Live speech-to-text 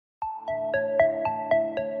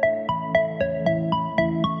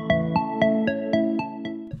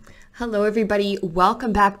Hello everybody,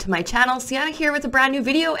 welcome back to my channel. Sienna here with a brand new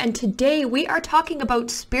video, and today we are talking about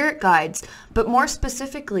spirit guides, but more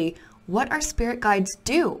specifically, what our spirit guides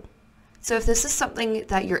do. So if this is something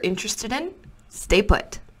that you're interested in, stay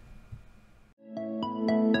put.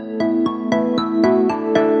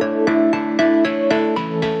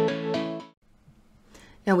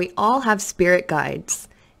 Now we all have spirit guides,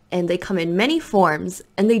 and they come in many forms,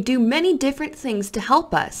 and they do many different things to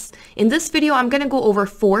help us. In this video, I'm going to go over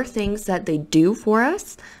 4 things that they do for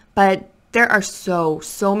us, but there are so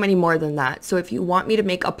many more than that. So if you want me to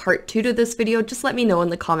make a part 2 to this video, just let me know in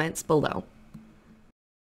the comments below.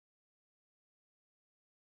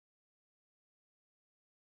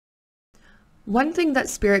 One thing that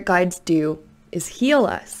spirit guides do is heal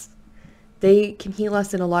us. They can heal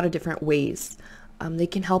us in a lot of different ways. They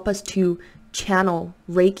can help us to channel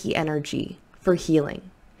Reiki energy for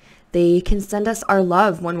healing. They can send us our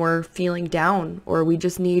love when we're feeling down or we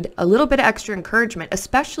just need a little bit of extra encouragement,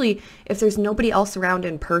 especially if there's nobody else around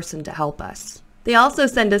in person to help us. They also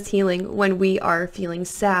send us healing when we are feeling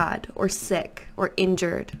sad or sick or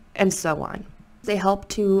injured and so on. They help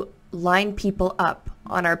to line people up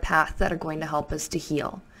on our path that are going to help us to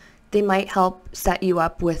heal. They might help set you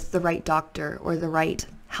up with the right doctor or the right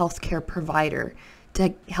healthcare provider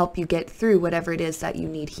to help you get through whatever it is that you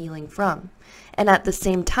need healing from. And at the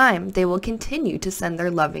same time, they will continue to send their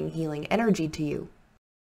loving, healing energy to you.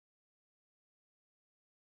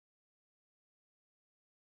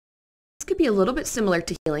 This could be a little bit similar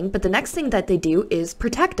to healing, but the next thing that they do is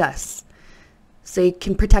protect us. So they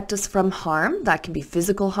can protect us from harm. That can be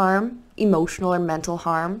physical harm, emotional or mental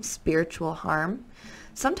harm, spiritual harm.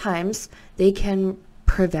 Sometimes they can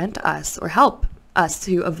prevent us or help us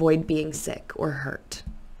to avoid being sick or hurt.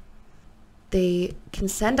 They can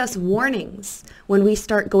send us warnings when we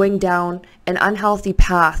start going down an unhealthy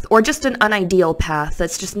path or just an unideal path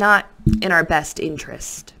that's just not in our best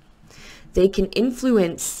interest. They can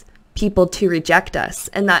influence people to reject us,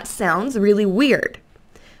 and that sounds really weird,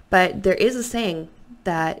 but there is a saying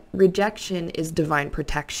that rejection is divine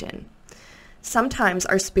protection. Sometimes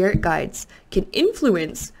our spirit guides can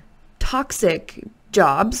influence toxic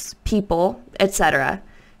jobs, people, etc.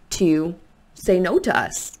 to say no to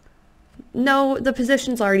us. No, the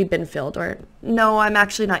position's already been filled, or no, I'm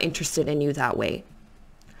actually not interested in you that way.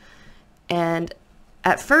 And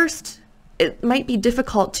at first, it might be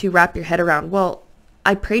difficult to wrap your head around, well,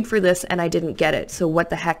 I prayed for this and I didn't get it, so what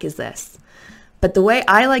the heck is this? But the way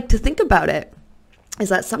I like to think about it is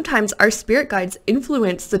that sometimes our spirit guides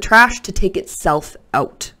influence the trash to take itself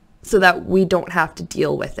out so that we don't have to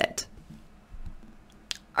deal with it.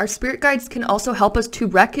 Our spirit guides can also help us to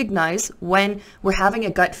recognize when we're having a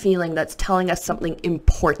gut feeling that's telling us something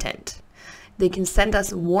important. They can send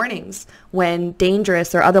us warnings when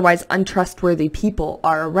dangerous or otherwise untrustworthy people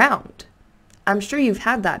are around. I'm sure you've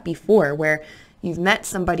had that before, where you've met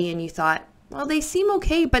somebody and you thought, well, they seem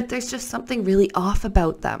okay, but there's just something really off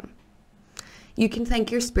about them. You can thank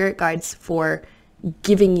your spirit guides for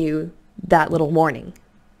giving you that little warning.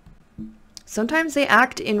 Sometimes they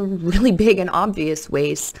act in really big and obvious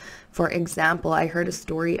ways. For example, I heard a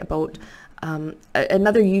story about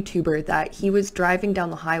another YouTuber that he was driving down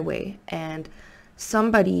the highway and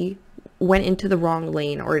somebody went into the wrong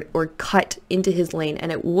lane or cut into his lane,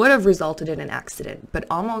 and it would have resulted in an accident. But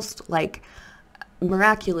almost like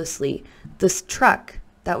miraculously, this truck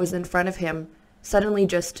that was in front of him suddenly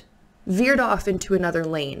just veered off into another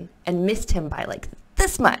lane and missed him by like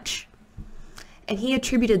this much. And he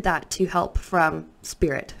attributed that to help from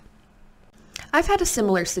spirit. I've had a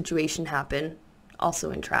similar situation happen,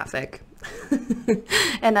 also in traffic.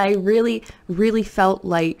 And I really felt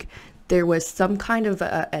like there was some kind of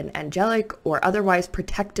an angelic or otherwise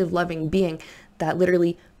protective, loving being that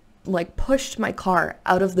literally like pushed my car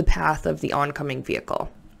out of the path of the oncoming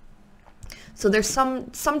vehicle. So there's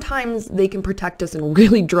sometimes they can protect us in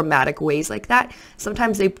really dramatic ways like that.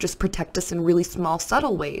 Sometimes they just protect us in really small,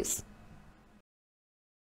 subtle ways.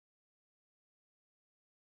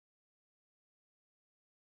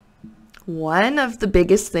 One of the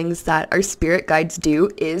biggest things that our spirit guides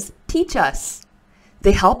do is teach us.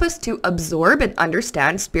 They help us to absorb and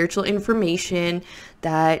understand spiritual information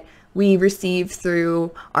that we receive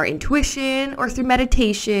through our intuition or through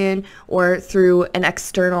meditation or through an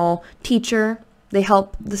external teacher.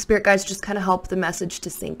 The spirit guides just kind of help the message to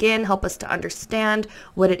sink in, help us to understand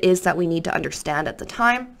what it is that we need to understand at the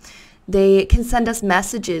time. They can send us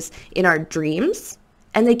messages in our dreams,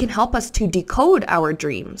 and they can help us to decode our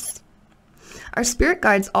dreams. Our spirit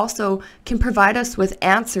guides also can provide us with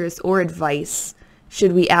answers or advice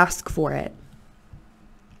should we ask for it.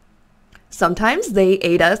 Sometimes they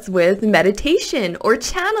aid us with meditation or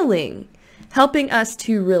channeling, helping us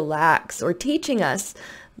to relax or teaching us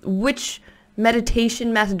which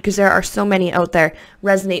meditation method, because there are so many out there,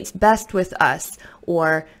 resonates best with us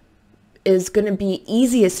or is going to be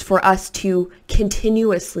easiest for us to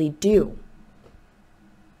continuously do.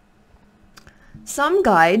 Some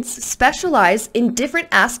guides specialize in different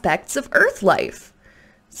aspects of Earth life.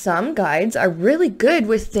 Some guides are really good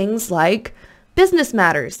with things like business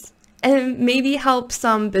matters and maybe help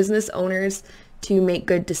some business owners to make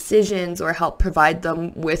good decisions or help provide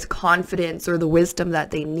them with confidence or the wisdom that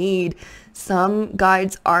they need. Some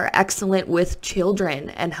guides are excellent with children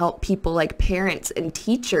and help people like parents and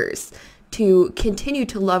teachers to continue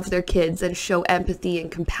to love their kids and show empathy and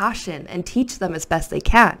compassion and teach them as best they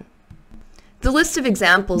can. The list of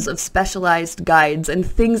examples of specialized guides and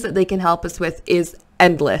things that they can help us with is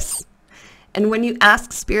endless. And when you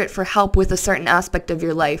ask Spirit for help with a certain aspect of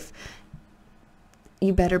your life,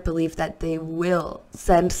 you better believe that they will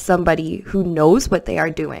send somebody who knows what they are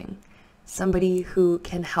doing, somebody who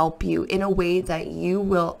can help you in a way that you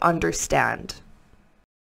will understand.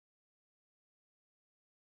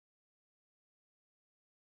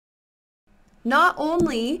 Not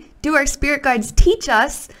only do our spirit guides teach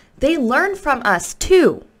us, they learn from us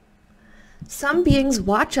too. Some beings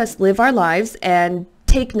watch us live our lives and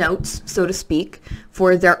take notes, so to speak,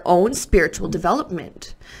 for their own spiritual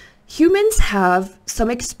development. Humans have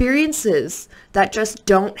some experiences that just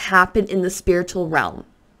don't happen in the spiritual realm.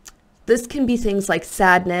 This can be things like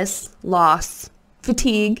sadness, loss,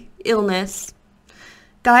 fatigue, illness.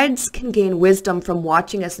 Guides can gain wisdom from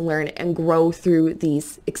watching us learn and grow through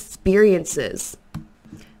these experiences.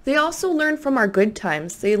 They also learn from our good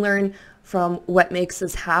times. They learn from what makes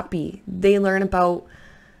us happy. They learn about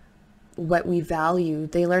what we value.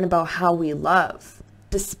 They learn about how we love,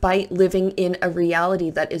 despite living in a reality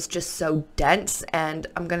that is just so dense and,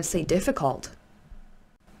 I'm going to say, difficult.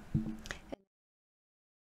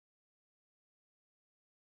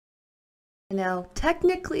 Now,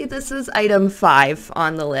 technically this is item 5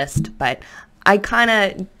 on the list, but I kind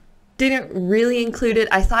of didn't really include it.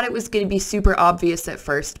 I thought it was going to be super obvious at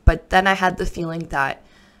first, but then I had the feeling that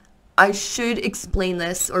I should explain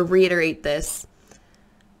this or reiterate this.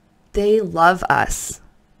 They love us.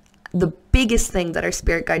 The biggest thing that our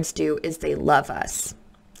spirit guides do is they love us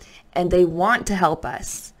and they want to help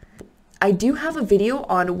us. I do have a video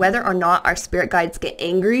on whether or not our spirit guides get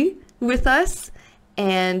angry with us,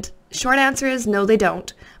 and short answer is no, they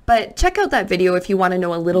don't. But check out that video if you want to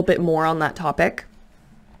know a little bit more on that topic.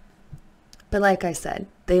 But like I said,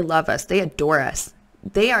 they love us. They adore us.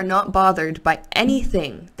 They are not bothered by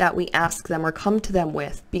anything that we ask them or come to them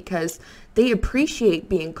with because they appreciate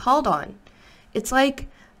being called on. It's like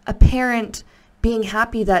a parent being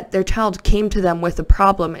happy that their child came to them with a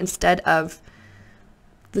problem instead of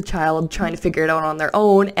the child trying to figure it out on their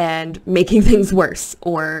own and making things worse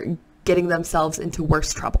or getting themselves into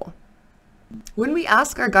worse trouble. When we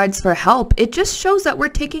ask our guides for help, it just shows that we're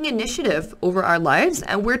taking initiative over our lives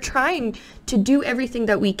and we're trying to do everything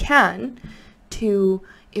that we can to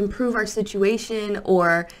improve our situation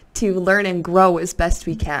or to learn and grow as best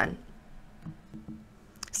we can.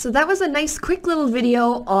 So that was a nice quick little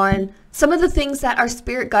video on some of the things that our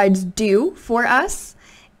spirit guides do for us.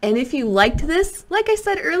 And if you liked this, like I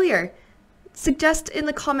said earlier, suggest in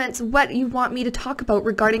the comments what you want me to talk about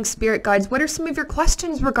regarding spirit guides. What are some of your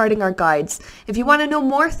questions regarding our guides? If you want to know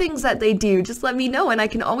more things that they do, just let me know and I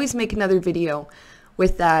can always make another video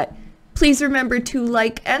with that. Please remember to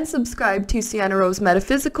like and subscribe to Sienna Rose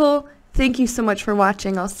Metaphysical. Thank you so much for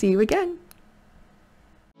watching. I'll see you again.